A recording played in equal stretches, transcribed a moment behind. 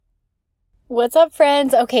What's up,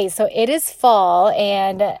 friends? Okay, so it is fall,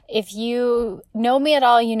 and if you know me at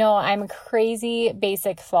all, you know I'm a crazy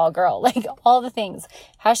basic fall girl, like all the things.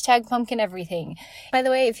 Hashtag pumpkin everything. By the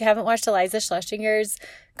way, if you haven't watched Iliza Schlesinger's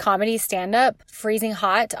comedy stand-up, Freezing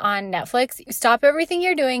Hot, on Netflix, stop everything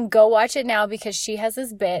you're doing, go watch it now, because she has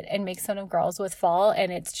this bit and makes fun of girls with fall,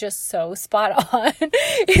 and it's just so spot on.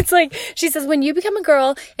 It's like, she says, when you become a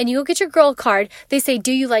girl and you go get your girl card, they say,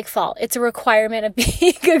 do you like fall? It's a requirement of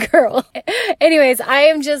being a girl. Anyways, I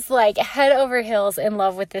am just like head over heels in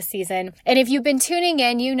love with this season. And if you've been tuning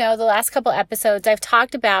in, you know the last couple episodes, I've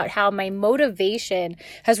talked about how my motivation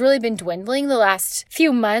has really been dwindling the last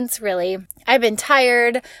few months, really. I've been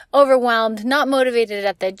tired, overwhelmed, not motivated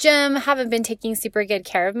at the gym, haven't been taking super good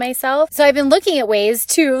care of myself. So I've been looking at ways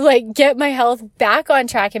to like get my health back on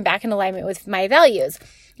track and back in alignment with my values.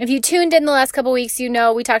 If you tuned in the last couple weeks, you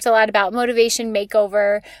know we talked a lot about motivation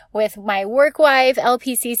makeover with my work wife,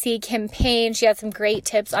 LPCC, Kim Payne. She had some great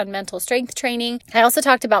tips on mental strength training. I also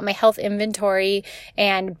talked about my health inventory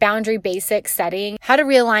and boundary basic setting, how to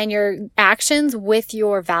realign your actions with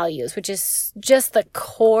your values, which is just the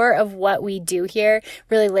core of what we do here,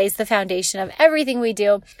 really lays the foundation of everything we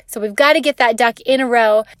do. So we've got to get that duck in a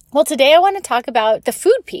row. Well, today I want to talk about the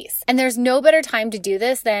food piece, and there's no better time to do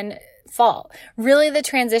this than fall. Really, the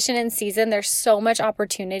transition in season, there's so much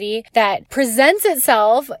opportunity that presents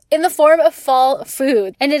itself in the form of fall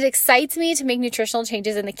food. And it excites me to make nutritional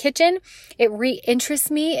changes in the kitchen. It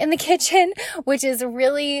re-interests me in the kitchen, which is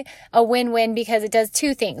really a win-win because it does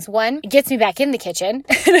two things. One, it gets me back in the kitchen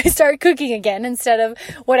and I start cooking again instead of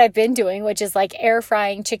what I've been doing, which is like air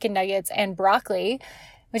frying chicken nuggets and broccoli,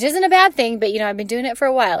 which isn't a bad thing, but I've been doing it for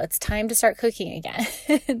a while. It's time to start cooking again.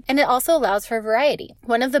 And it also allows for variety.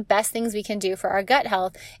 One of the best things we can do for our gut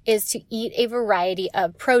health is to eat a variety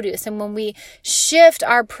of produce. And when we shift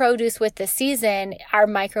our produce with the season, our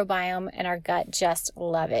microbiome and our gut just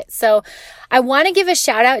love it. So I want to give a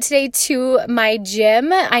shout out today to my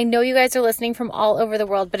gym. I know you guys are listening from all over the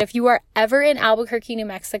world, but if you are ever in Albuquerque, New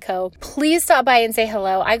Mexico, please stop by and say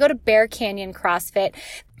hello. I go to Bear Canyon CrossFit.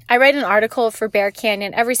 I write an article for Bear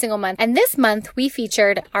Canyon every single month, and this month we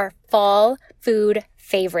featured our fall food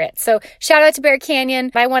favorites. So shout out to Bear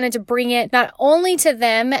Canyon. I wanted to bring it not only to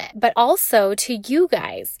them, but also to you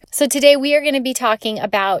guys. So today we are going to be talking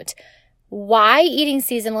about why eating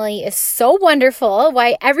seasonally is so wonderful,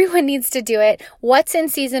 why everyone needs to do it, what's in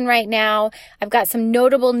season right now. I've got some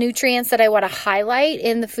notable nutrients that I want to highlight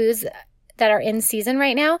in the foods that are in season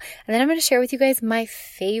right now. And then I'm going to share with you guys my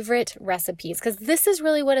favorite recipes, because this is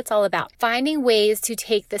really what it's all about. Finding ways to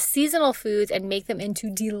take the seasonal foods and make them into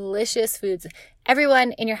delicious foods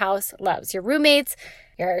everyone in your house loves. Your roommates,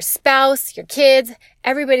 your spouse, your kids,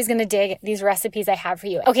 everybody's going to dig these recipes I have for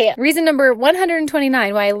you. Okay, reason number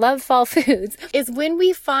 129 why I love fall foods is when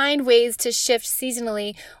we find ways to shift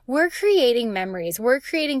seasonally, we're creating memories. We're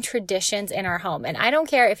creating traditions in our home. And I don't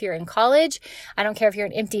care if you're in college, I don't care if you're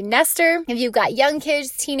an empty nester, if you've got young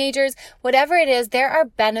kids, teenagers, whatever it is, there are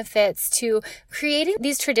benefits to creating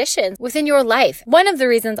these traditions within your life. One of the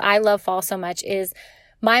reasons I love fall so much is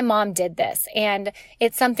my mom did this, and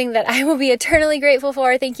it's something that I will be eternally grateful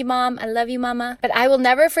for. Thank you, Mom. I love you, Mama. But I will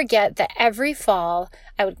never forget that every fall,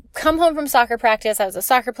 I would come home from soccer practice. I was a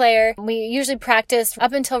soccer player. We usually practiced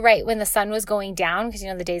up until right when the sun was going down, because,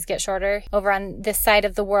 the days get shorter over on this side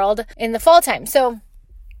of the world in the fall time. So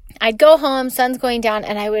I'd go home, sun's going down,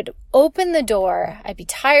 and I would open the door. I'd be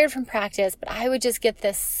tired from practice, but I would just get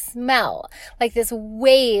this smell, like this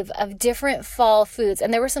wave of different fall foods.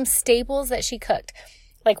 And there were some staples that she cooked.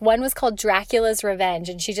 Like one was called Dracula's Revenge,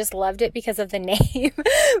 and she just loved it because of the name.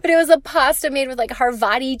 But it was a pasta made with like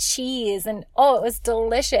Havarti cheese, and it was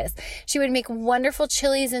delicious. She would make wonderful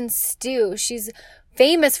chilies and stew. She's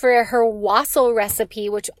famous for her wassail recipe,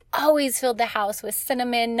 which always filled the house with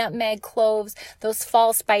cinnamon, nutmeg, cloves, those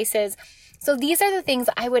fall spices. So these are the things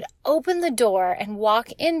I would open the door and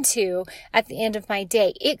walk into at the end of my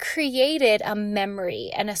day. It created a memory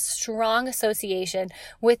and a strong association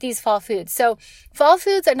with these fall foods. So fall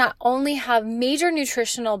foods are not only have major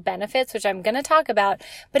nutritional benefits, which I'm going to talk about,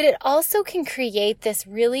 but it also can create this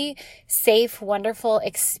really safe, wonderful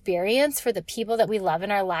experience for the people that we love in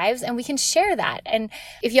our lives, and we can share that. And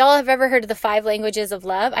if y'all have ever heard of the 5 languages of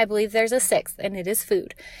love, I believe there's a 6th, and it is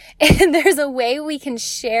food. And there's a way we can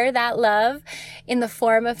share that love love in the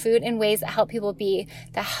form of food in ways that help people be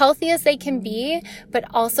the healthiest they can be, but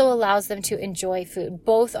also allows them to enjoy food.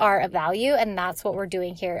 Both are of value, and that's what we're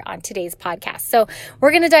doing here on today's podcast. So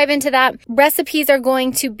we're going to dive into that. Recipes are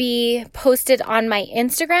going to be posted on my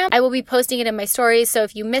Instagram. I will be posting it in my stories, so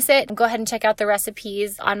if you miss it, go ahead and check out the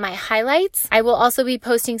recipes on my highlights. I will also be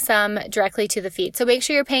posting some directly to the feed, so make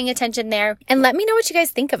sure you're paying attention there and let me know what you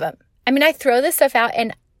guys think of them. I mean, I throw this stuff out,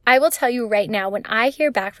 and I will tell you right now, when I hear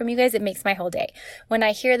back from you guys, it makes my whole day. When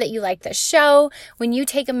I hear that you like the show, when you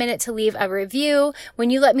take a minute to leave a review, when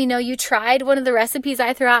you let me know you tried one of the recipes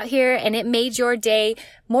I throw out here and it made your day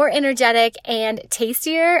more energetic and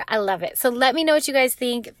tastier, I love it. So let me know what you guys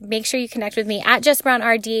think. Make sure you connect with me at Jess Brown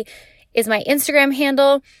RD is my Instagram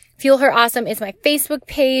handle. Fuel Her Awesome is my Facebook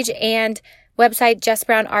page and website,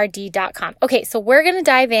 jessbrownrd.com. Okay, so we're going to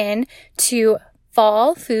dive in to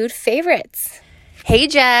fall food favorites. Hey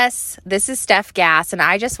Jess, this is Steph Gass, and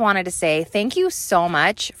I just wanted to say thank you so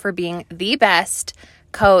much for being the best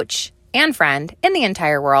coach and friend in the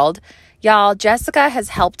entire world. Y'all, Jessica has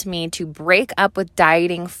helped me to break up with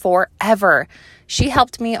dieting forever. She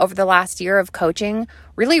helped me over the last year of coaching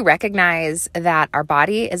really recognize that our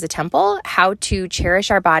body is a temple, how to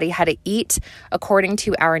cherish our body, how to eat according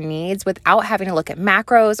to our needs without having to look at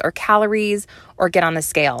macros or calories or get on the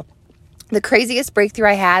scale. The craziest breakthrough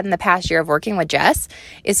I had in the past year of working with Jess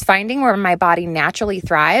is finding where my body naturally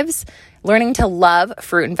thrives, learning to love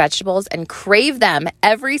fruit and vegetables and crave them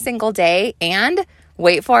every single day, and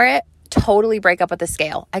wait for it, totally break up with the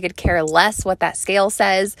scale. I could care less what that scale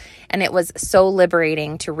says, and it was so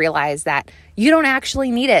liberating to realize that you don't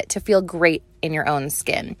actually need it to feel great in your own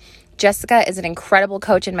skin. Jessica is an incredible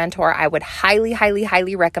coach and mentor. I would highly, highly,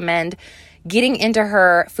 highly recommend getting into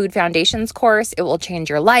her Food Foundations course. It will change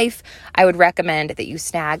your life. I would recommend that you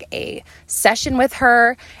snag a session with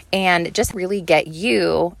her and just really get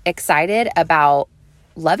you excited about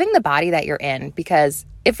loving the body that you're in, because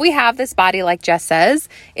if we have this body, like Jess says,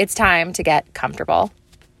 it's time to get comfortable.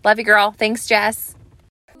 Love you, girl. Thanks, Jess.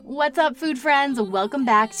 What's up, food friends? Welcome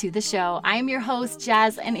back to the show. I am your host,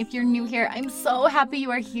 Jazz, and if you're new here, I'm so happy you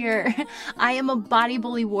are here. I am a body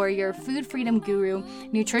bully warrior, food freedom guru,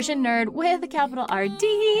 nutrition nerd with a capital RD,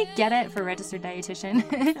 get it, for registered dietitian.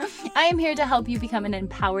 I am here to help you become an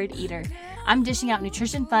empowered eater. I'm dishing out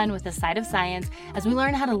nutrition fun with a side of science as we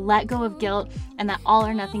learn how to let go of guilt and that all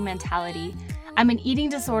or nothing mentality. I'm an eating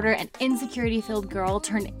disorder and insecurity-filled girl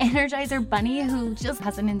turned energizer bunny who just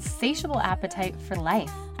has an insatiable appetite for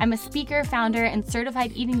life. I'm a speaker, founder, and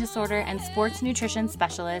certified eating disorder and sports nutrition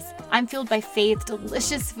specialist. I'm fueled by faith,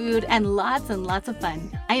 delicious food, and lots of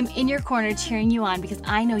fun. I am in your corner cheering you on because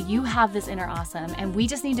I know you have this inner awesome, and we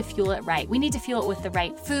just need to fuel it right. We need to fuel it with the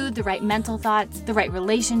right food, the right mental thoughts, the right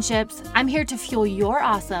relationships. I'm here to fuel your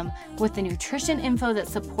awesome with the nutrition info that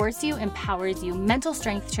supports you, empowers you, mental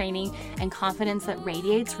strength training, and confidence that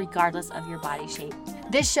radiates regardless of your body shape.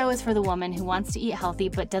 This show is for the woman who wants to eat healthy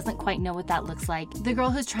but doesn't quite know what that looks like. The girl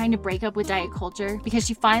who's trying to break up with diet culture because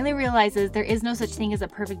she finally realizes there is no such thing as a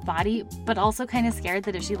perfect body, but also kind of scared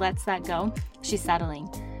that if she lets that go, she's settling.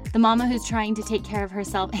 The mama who's trying to take care of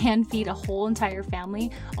herself and feed a whole entire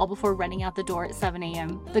family all before running out the door at 7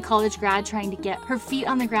 a.m. The college grad trying to get her feet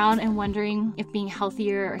on the ground and wondering if being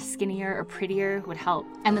healthier or skinnier or prettier would help.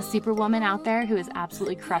 And the superwoman out there who is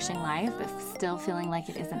absolutely crushing life but still feeling like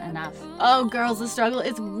it isn't enough. Oh, girls, the struggle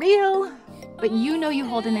is real. But you know you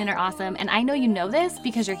hold an inner awesome, and I know you know this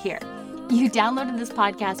because you're here. You downloaded this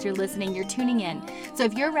podcast, you're listening, you're tuning in. So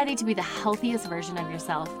if you're ready to be the healthiest version of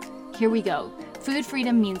yourself, here we go. Food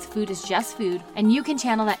freedom means food is just food, and you can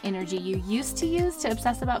channel that energy you used to use to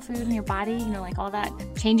obsess about food in your body, like all that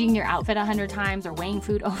changing your outfit 100 times or weighing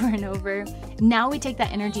food over and over. Now we take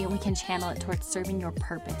that energy and we can channel it towards serving your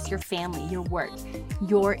purpose, your family, your work,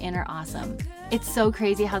 your inner awesome. It's so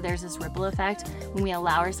crazy how there's this ripple effect when we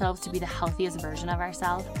allow ourselves to be the healthiest version of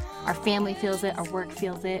ourselves. Our family feels it, our work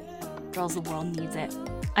feels it. Girls, the world needs it.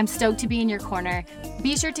 I'm stoked to be in your corner.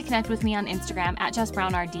 Be sure to connect with me on Instagram at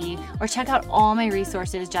JessBrownRD or check out all my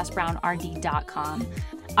resources, JessBrownRD.com.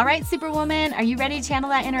 All right, Superwoman, are you ready to channel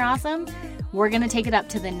that inner awesome? We're going to take it up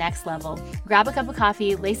to the next level. Grab a cup of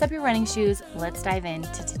coffee, lace up your running shoes. Let's dive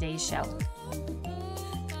into today's show.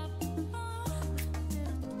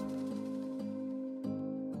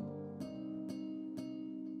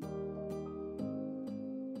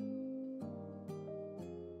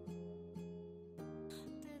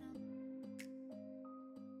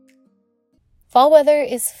 Fall weather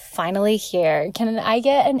is finally here. Can I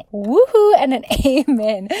get an woohoo and an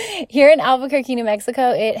amen? Here in Albuquerque, New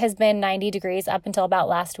Mexico, it has been 90 degrees up until about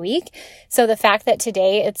last week. So the fact that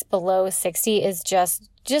today it's below 60 is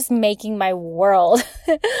just making my world.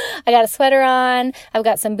 I got a sweater on. I've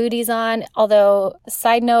got some booties on. Although,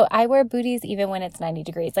 side note, I wear booties even when it's 90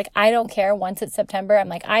 degrees. Like, I don't care. Once it's September, I'm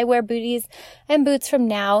like, I wear booties and boots from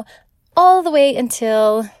now all the way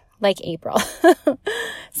until like April.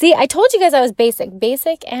 See, I told you guys I was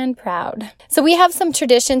basic and proud. So we have some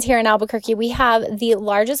traditions here in Albuquerque. We have the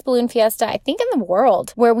largest balloon fiesta, I think, in the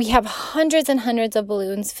world, where we have hundreds and hundreds of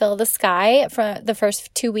balloons fill the sky for the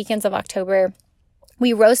first 2 weekends of October.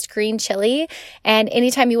 We roast green chili, and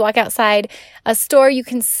anytime you walk outside a store, you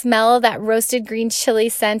can smell that roasted green chili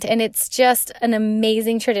scent, and it's just an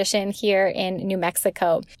amazing tradition here in New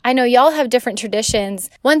Mexico. I know y'all have different traditions.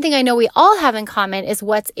 One thing I know we all have in common is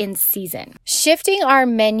what's in season. Shifting our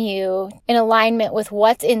menu in alignment with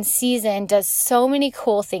what's in season does so many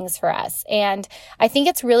cool things for us, and I think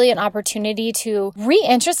it's really an opportunity to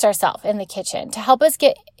reinterest ourselves in the kitchen, to help us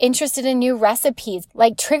get interested in new recipes,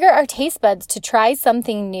 like trigger our taste buds to try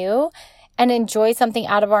something new and enjoy something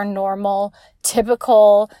out of our normal,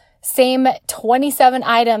 typical, same 27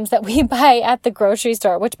 items that we buy at the grocery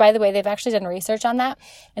store, which, by the way, they've actually done research on that.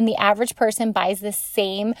 And the average person buys the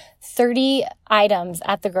same 30 items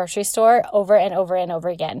at the grocery store over and over and over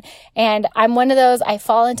again. And I'm one of those. I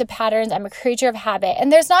fall into patterns. I'm a creature of habit. And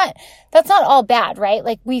that's not all bad, right?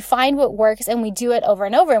 Like, we find what works and we do it over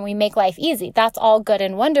and over and we make life easy. That's all good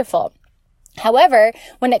and wonderful. However,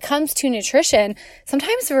 when it comes to nutrition,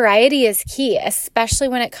 sometimes variety is key, especially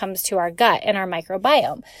when it comes to our gut and our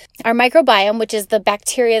microbiome. Our microbiome, which is the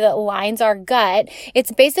bacteria that lines our gut,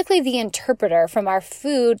 it's basically the interpreter from our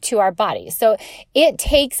food to our body. So it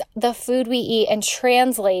takes the food we eat and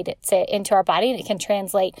translates it into our body, and it can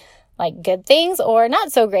translate like good things or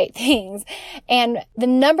not so great things. And the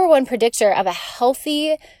number one predictor of a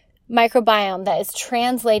healthy microbiome that is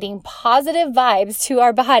translating positive vibes to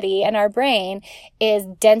our body and our brain is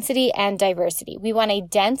density and diversity. We want a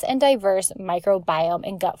dense and diverse microbiome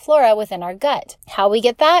and gut flora within our gut. How we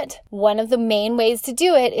get that? One of the main ways to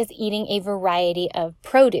do it is eating a variety of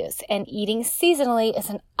produce, and eating seasonally is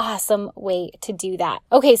an awesome way to do that.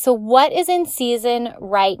 Okay, so what is in season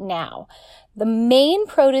right now? The main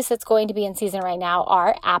produce that's going to be in season right now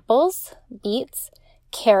are apples, beets,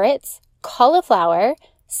 carrots, cauliflower,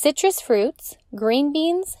 citrus fruits, green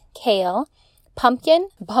beans, kale, pumpkin,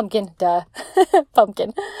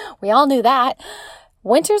 we all knew that,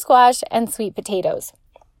 winter squash, and sweet potatoes.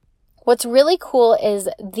 What's really cool is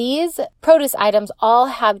these produce items all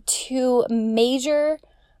have two major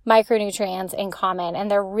micronutrients in common, and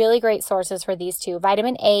they're really great sources for these two,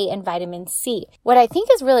 vitamin A and vitamin C. What I think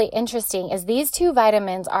is really interesting is these two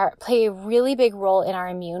vitamins play a really big role in our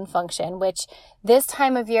immune function, which this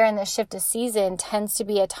time of year and this shift of season tends to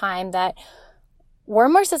be a time that we're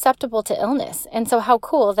more susceptible to illness. And so how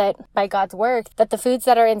cool that by God's work that the foods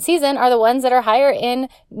that are in season are the ones that are higher in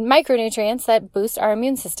micronutrients that boost our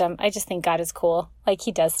immune system. I just think God is cool. Like,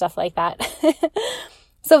 he does stuff like that.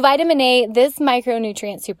 So vitamin A, this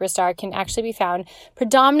micronutrient superstar, can actually be found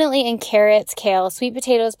predominantly in carrots, kale, sweet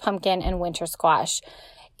potatoes, pumpkin, and winter squash.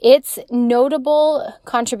 Its notable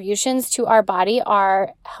contributions to our body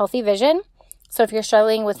are healthy vision. So if you're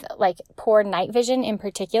struggling with like poor night vision in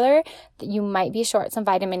particular, you might be short some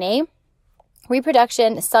vitamin A.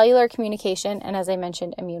 Reproduction, cellular communication, and as I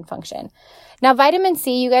mentioned, immune function. Now, vitamin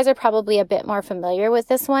C, you guys are probably a bit more familiar with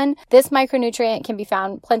this one. This micronutrient can be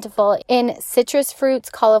found plentiful in citrus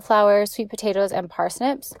fruits, cauliflower, sweet potatoes, and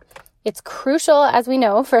parsnips. It's crucial, as we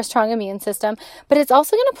know, for a strong immune system, but it's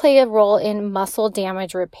also going to play a role in muscle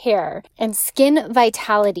damage repair and skin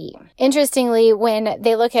vitality. Interestingly, when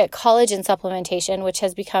they look at collagen supplementation, which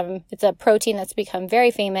it's a protein that's become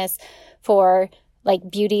very famous for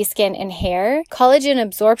like beauty, skin, and hair, collagen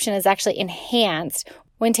absorption is actually enhanced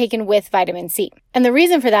when taken with vitamin C. And the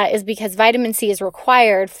reason for that is because vitamin C is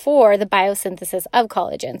required for the biosynthesis of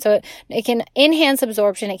collagen. So it can enhance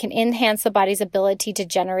absorption, it can enhance the body's ability to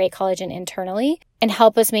generate collagen internally and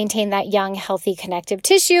help us maintain that young, healthy connective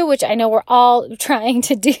tissue, which I know we're all trying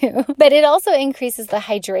to do. But it also increases the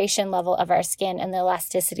hydration level of our skin and the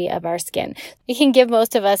elasticity of our skin. It can give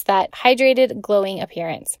most of us that hydrated, glowing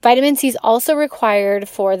appearance. Vitamin C is also required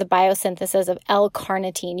for the biosynthesis of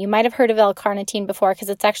L-carnitine. You might have heard of L-carnitine before because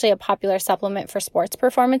it's actually a popular supplement for sports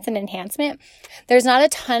performance and enhancement. There's not a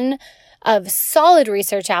ton of solid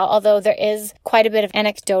research out, although there is quite a bit of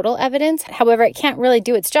anecdotal evidence. However, it can't really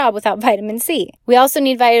do its job without vitamin C. We also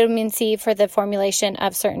need vitamin C for the formulation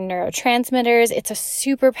of certain neurotransmitters. It's a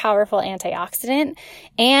super powerful antioxidant,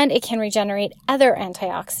 and it can regenerate other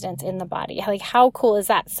antioxidants in the body. Like, how cool is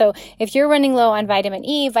that? So if you're running low on vitamin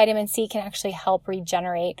E, vitamin C can actually help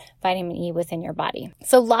regenerate vitamin E within your body.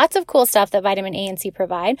 So lots of cool stuff that vitamin A and C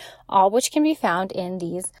provide, all which can be found in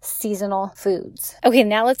these seasonal foods. Okay,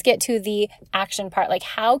 now let's get to the action part. Like,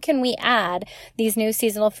 how can we add these new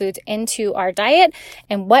seasonal foods into our diet,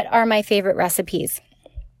 and what are my favorite recipes?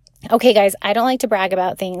 Okay, guys, I don't like to brag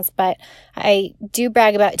about things, but I do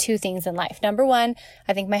brag about two things in life. Number one,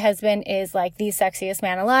 I think my husband is like the sexiest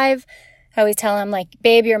man alive. I always tell him, like,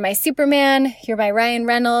 babe, you're my Superman. You're my Ryan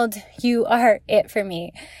Reynolds. You are it for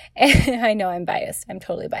me. And I know I'm biased. I'm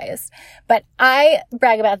totally biased. But I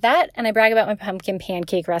brag about that, and I brag about my pumpkin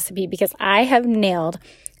pancake recipe because I have nailed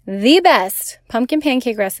the best pumpkin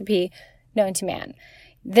pancake recipe known to man.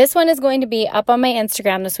 This one is going to be up on my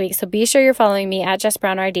Instagram this week, so be sure you're following me at Jess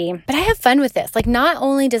Brown RD. But I have fun with this. Like, not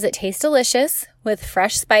only does it taste delicious with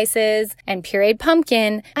fresh spices and pureed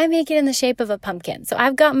pumpkin, I make it in the shape of a pumpkin. So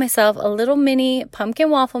I've got myself a little mini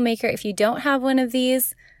pumpkin waffle maker. If you don't have one of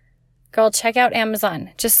these, girl, check out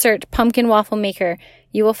Amazon. Just search pumpkin waffle maker.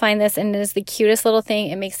 You will find this, and it is the cutest little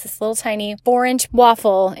thing. It makes this little tiny 4-inch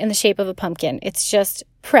waffle in the shape of a pumpkin. It's just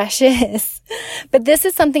precious. But this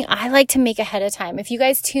is something I like to make ahead of time. If you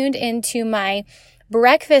guys tuned into my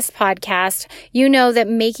breakfast podcast, you know that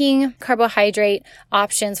making carbohydrate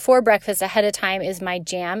options for breakfast ahead of time is my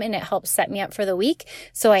jam, and it helps set me up for the week.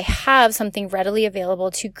 So I have something readily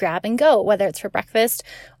available to grab and go, whether it's for breakfast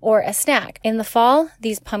or a snack. In the fall,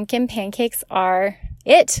 these pumpkin pancakes are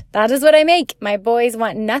it. That is what I make. My boys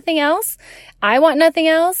want nothing else. I want nothing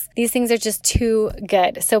else. These things are just too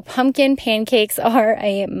good. So pumpkin pancakes are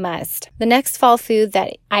a must. The next fall food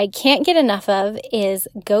that I can't get enough of is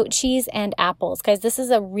goat cheese and apples. Guys, this is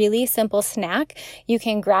a really simple snack. You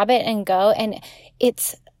can grab it and go, and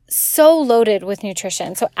it's so loaded with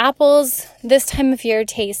nutrition. So apples this time of year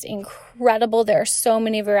taste incredible. There are so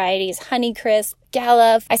many varieties. Honeycrisp,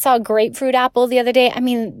 Gala. I saw a grapefruit apple the other day. I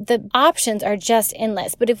mean, the options are just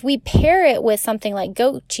endless. But if we pair it with something like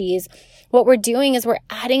goat cheese, what we're doing is we're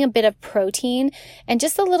adding a bit of protein and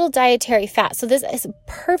just a little dietary fat. So this is a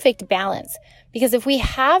perfect balance. Because if we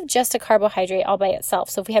have just a carbohydrate all by itself,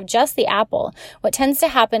 so if we have just the apple, what tends to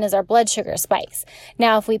happen is our blood sugar spikes.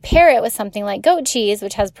 Now, if we pair it with something like goat cheese,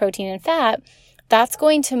 which has protein and fat, that's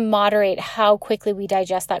going to moderate how quickly we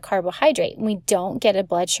digest that carbohydrate. We don't get a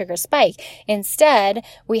blood sugar spike. Instead,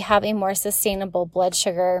 we have a more sustainable blood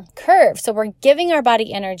sugar curve. So we're giving our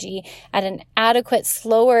body energy at an adequate,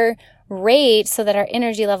 slower rate so that our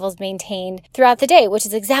energy levels maintained throughout the day, which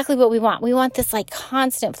is exactly what we want. We want this like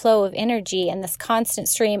constant flow of energy and this constant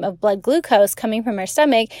stream of blood glucose coming from our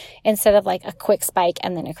stomach instead of like a quick spike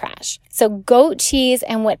and then a crash. So goat cheese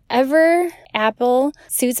and whatever apple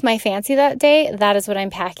suits my fancy that day, that is what I'm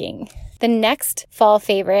packing. The next fall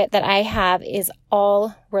favorite that I have is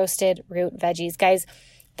all roasted root veggies. Guys,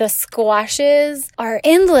 the squashes are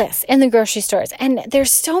endless in the grocery stores, and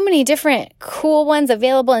there's so many different cool ones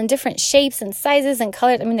available in different shapes and sizes and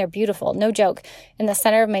colors. I mean, they're beautiful, no joke. In the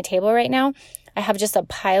center of my table right now, I have just a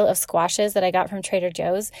pile of squashes that I got from Trader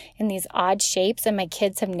Joe's in these odd shapes, and my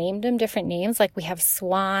kids have named them different names. Like we have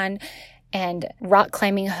swan and rock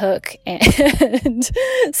climbing hook and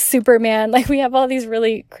Superman. Like we have all these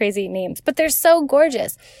really crazy names, but they're so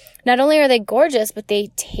gorgeous. Not only are they gorgeous, but they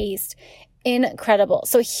taste incredible.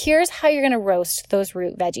 So here's how you're going to roast those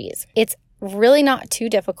root veggies. It's really not too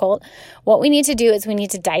difficult. What we need to do is we need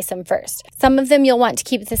to dice them first. Some of them you'll want to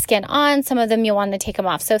keep the skin on. Some of them you'll want to take them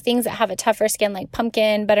off. So things that have a tougher skin like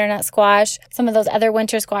pumpkin, butternut squash, some of those other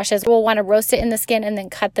winter squashes, we'll want to roast it in the skin and then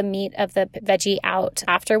cut the meat of the veggie out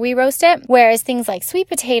after we roast it. Whereas things like sweet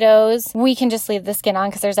potatoes, we can just leave the skin on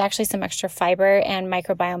because there's actually some extra fiber and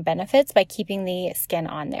microbiome benefits by keeping the skin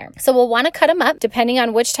on there. So we'll want to cut them up depending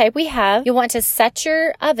on which type we have. You'll want to set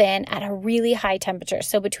your oven at a really high temperature.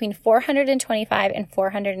 So between 425 and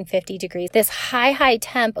 450 degrees. This high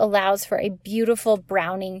temp allows for a beautiful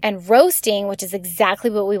browning and roasting, which is exactly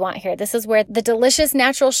what we want here. This is where the delicious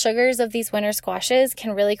natural sugars of these winter squashes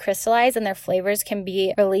can really crystallize and their flavors can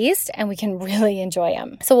be released and we can really enjoy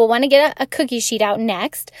them. So we'll want to get a cookie sheet out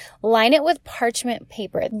next. Line it with parchment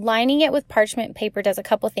paper. Lining it with parchment paper does a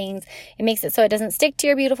couple things. It makes it so it doesn't stick to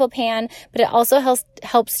your beautiful pan, but it also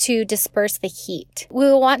helps to disperse the heat. We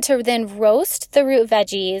will want to then roast the root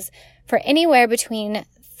veggies for anywhere between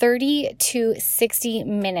 30 to 60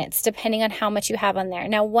 minutes, depending on how much you have on there.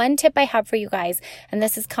 Now, one tip I have for you guys, and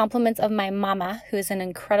this is compliments of my mama, who is an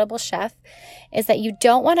incredible chef, is that you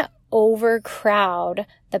don't want to overcrowd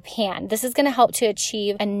the pan. This is going to help to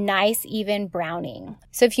achieve a nice, even browning.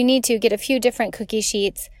 So if you need to, get a few different cookie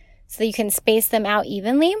sheets so that you can space them out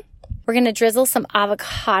evenly. We're going to drizzle some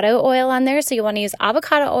avocado oil on there. So you want to use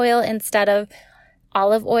avocado oil instead of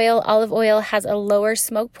olive oil. Olive oil has a lower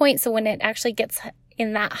smoke point, so when it actually gets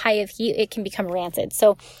in that high of heat, it can become rancid.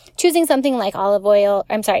 So choosing something like don't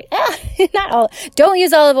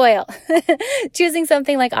use olive oil. Choosing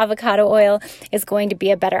something like avocado oil is going to be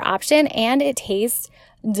a better option, and it tastes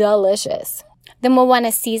delicious. Then we'll want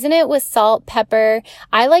to season it with salt, pepper.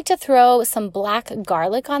 I like to throw some black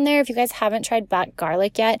garlic on there. If you guys haven't tried black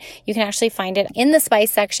garlic yet, you can actually find it in the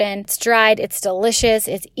spice section. It's dried, it's delicious,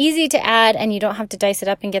 it's easy to add, and you don't have to dice it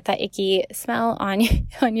up and get that icky smell on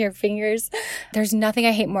your fingers. There's nothing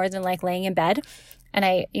I hate more than like laying in bed and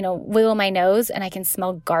I, wiggle my nose and I can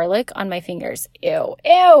smell garlic on my fingers. Ew.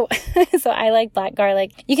 So I like black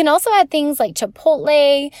garlic. You can also add things like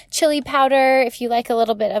chipotle, chili powder. If you like a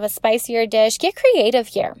little bit of a spicier dish, get creative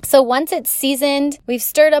here. So once it's seasoned, we've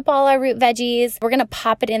stirred up all our root veggies. We're going to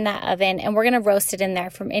pop it in that oven and we're going to roast it in there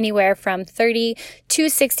from anywhere from 30 to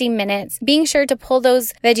 60 minutes, being sure to pull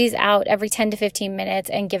those veggies out every 10 to 15 minutes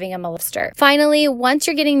and giving them a little stir. Finally, once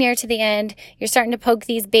you're getting near to the end, you're starting to poke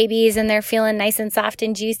these babies and they're feeling nice and soft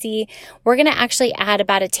and juicy. We're going to actually add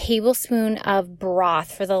about a tablespoon of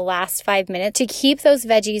broth for the last 5 minutes to keep those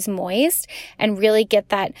veggies moist and really get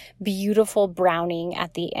that beautiful browning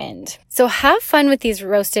at the end. So have fun with these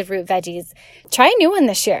roasted root veggies. Try a new one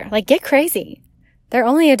this year. Get crazy. They're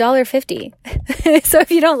only $1.50. So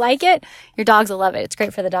if you don't like it, your dogs will love it. It's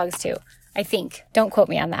great for the dogs too, I think. Don't quote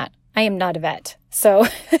me on that. I am not a vet, so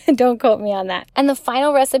don't quote me on that. And the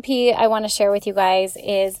final recipe I want to share with you guys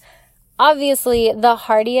is obviously the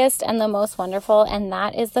heartiest and the most wonderful, and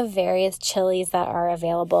that is the various chilies that are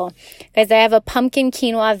available. Guys, I have a pumpkin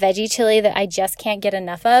quinoa veggie chili that I just can't get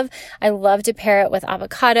enough of. I love to pair it with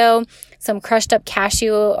avocado, some crushed up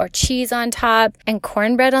cashew or cheese on top, and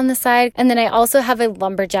cornbread on the side. And then I also have a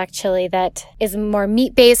lumberjack chili that is more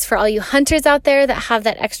meat-based for all you hunters out there that have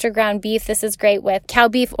that extra ground beef. This is great with cow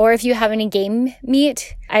beef, or if you have any game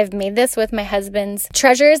meat. I've made this with my husband's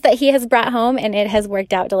treasures that he has brought home, and it has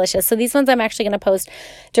worked out delicious. So these ones I'm actually going to post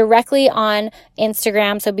directly on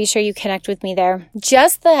Instagram, so be sure you connect with me there.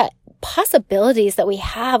 Just the possibilities that we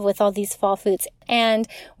have with all these fall foods, and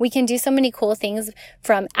we can do so many cool things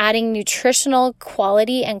from adding nutritional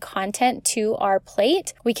quality and content to our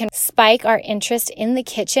plate. We can spike our interest in the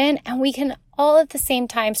kitchen, and we can all at the same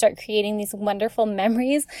time start creating these wonderful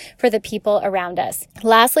memories for the people around us.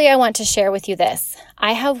 Lastly, I want to share with you this.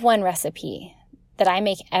 I have one recipe that I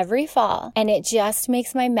make every fall, and it just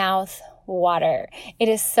makes my mouth water. It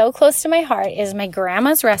is so close to my heart. It is my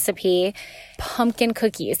grandma's recipe, pumpkin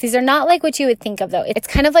cookies. These are not like what you would think of though. It's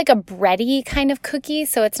kind of like a bready kind of cookie.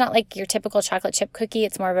 So it's not like your typical chocolate chip cookie.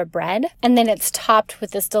 It's more of a bread. And then it's topped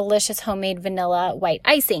with this delicious homemade vanilla white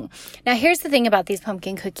icing. Now here's the thing about these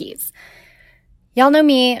pumpkin cookies. Y'all know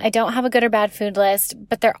me. I don't have a good or bad food list,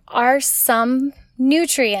 but there are some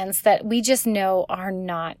nutrients that we just know are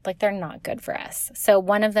not, they're not good for us. So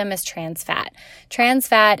one of them is trans fat. Trans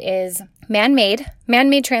fat is man-made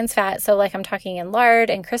trans fat. So I'm talking in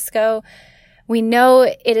lard and Crisco. We know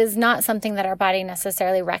it is not something that our body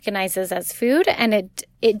necessarily recognizes as food, and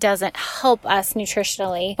it doesn't help us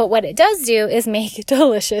nutritionally. But what it does do is make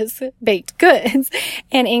delicious baked goods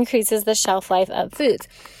and increases the shelf life of foods.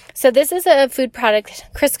 So this is a food product.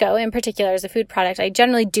 Crisco in particular is a food product I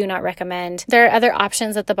generally do not recommend. There are other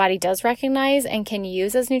options that the body does recognize and can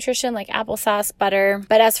use as nutrition, like applesauce, butter.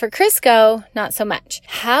 But as for Crisco, not so much.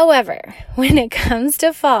 However, when it comes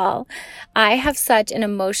to fall, I have such an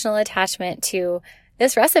emotional attachment to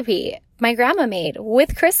this recipe my grandma made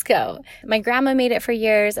with Crisco. My grandma made it for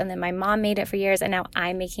years, and then my mom made it for years, and now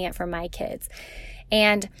I'm making it for my kids.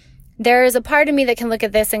 And there is a part of me that can look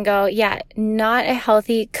at this and go, yeah, not a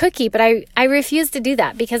healthy cookie, but I refuse to do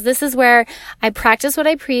that because this is where I practice what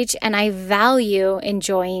I preach and I value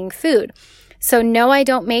enjoying food. So no, I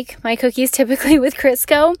don't make my cookies typically with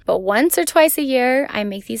Crisco, but once or twice a year, I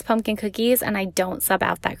make these pumpkin cookies and I don't sub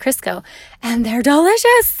out that Crisco, and they're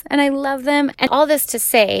delicious and I love them. And all this to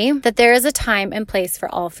say that there is a time and place for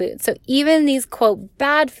all foods. So even these quote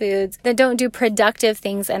bad foods that don't do productive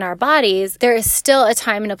things in our bodies, there is still a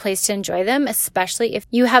time and a place to enjoy them, especially if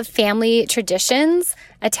you have family traditions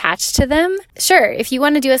attached to them. Sure, if you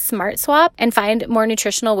want to do a smart swap and find more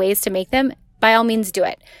nutritional ways to make them, by all means do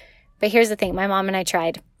it. But here's the thing, my mom and I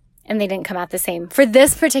tried. and they didn't come out the same for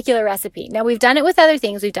this particular recipe. Now, we've done it with other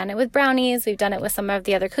things. We've done it with brownies. We've done it with some of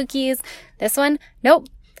the other cookies. This one, nope,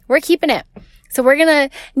 we're keeping it. So we're going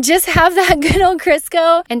to just have that good old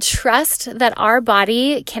Crisco and trust that our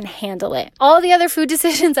body can handle it. All the other food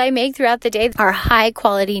decisions I make throughout the day are high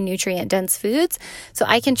quality, nutrient dense foods. So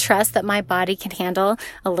I can trust that my body can handle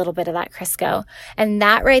a little bit of that Crisco. And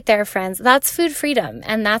that right there, friends, that's food freedom.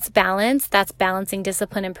 And that's balance. That's balancing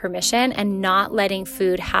discipline and permission and not letting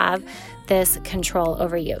food have this control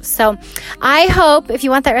over you. So I hope if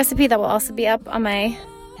you want that recipe, that will also be up on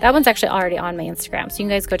that one's actually already on my Instagram, so you can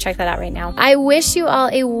guys go check that out right now. I wish you all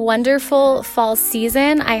a wonderful fall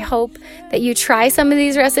season. I hope that you try some of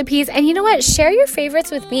these recipes. And you know what? Share your favorites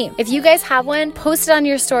with me. If you guys have one, post it on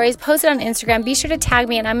your stories, post it on Instagram. Be sure to tag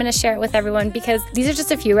me and I'm going to share it with everyone because these are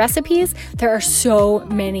just a few recipes. There are so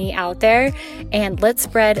many out there, and let's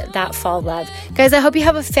spread that fall love. Guys, I hope you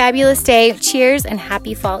have a fabulous day. Cheers and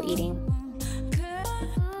happy fall eating.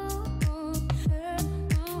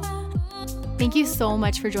 Thank you so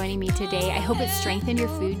much for joining me today. I hope it strengthened your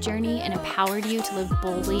food journey and empowered you to live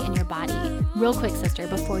boldly in your body. Real quick, sister,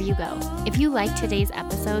 before you go, if you liked today's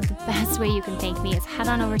episode, the best way you can thank me is head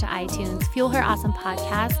on over to iTunes, Fuel Her Awesome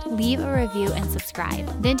Podcast, leave a review and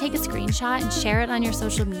subscribe. Then take a screenshot and share it on your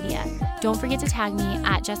social media. Don't forget to tag me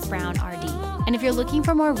at JessBrownRD. And if you're looking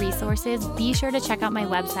for more resources, be sure to check out my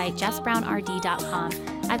website,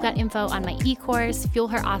 JessBrownRD.com. I've got info on my e-course, Fuel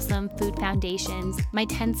Her Awesome Food Foundations, my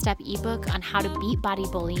 10-step ebook on how to beat body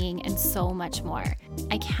bullying, and so much more.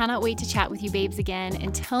 I cannot wait to chat with you babes again.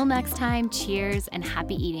 Until next time, cheers and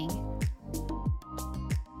happy eating.